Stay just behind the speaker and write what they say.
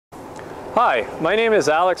Hi, my name is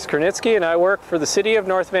Alex Kernitsky and I work for the City of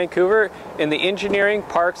North Vancouver in the Engineering,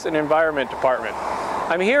 Parks and Environment Department.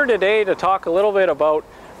 I'm here today to talk a little bit about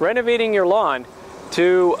renovating your lawn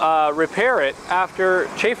to repair it after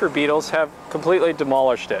chafer beetles have completely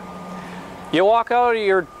demolished it. You walk out of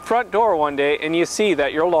your front door one day and you see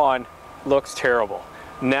that your lawn looks terrible.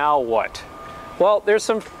 Now what? Well, there's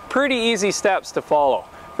some pretty easy steps to follow.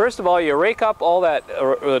 First of all, you rake up all that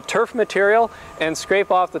turf material and scrape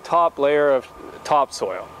off the top layer of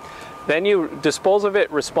topsoil. Then you dispose of it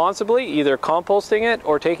responsibly, either composting it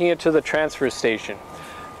or taking it to the transfer station.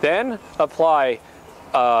 Then apply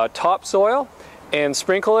topsoil and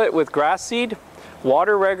sprinkle it with grass seed,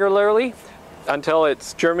 water regularly until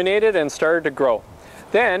it's germinated and started to grow.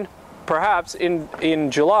 Then, perhaps in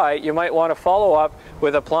July, you might want to follow up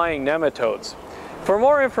with applying nematodes. For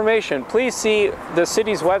more information, please see the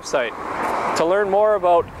city's website to learn more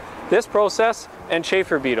about this process and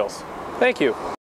chafer beetles. Thank you.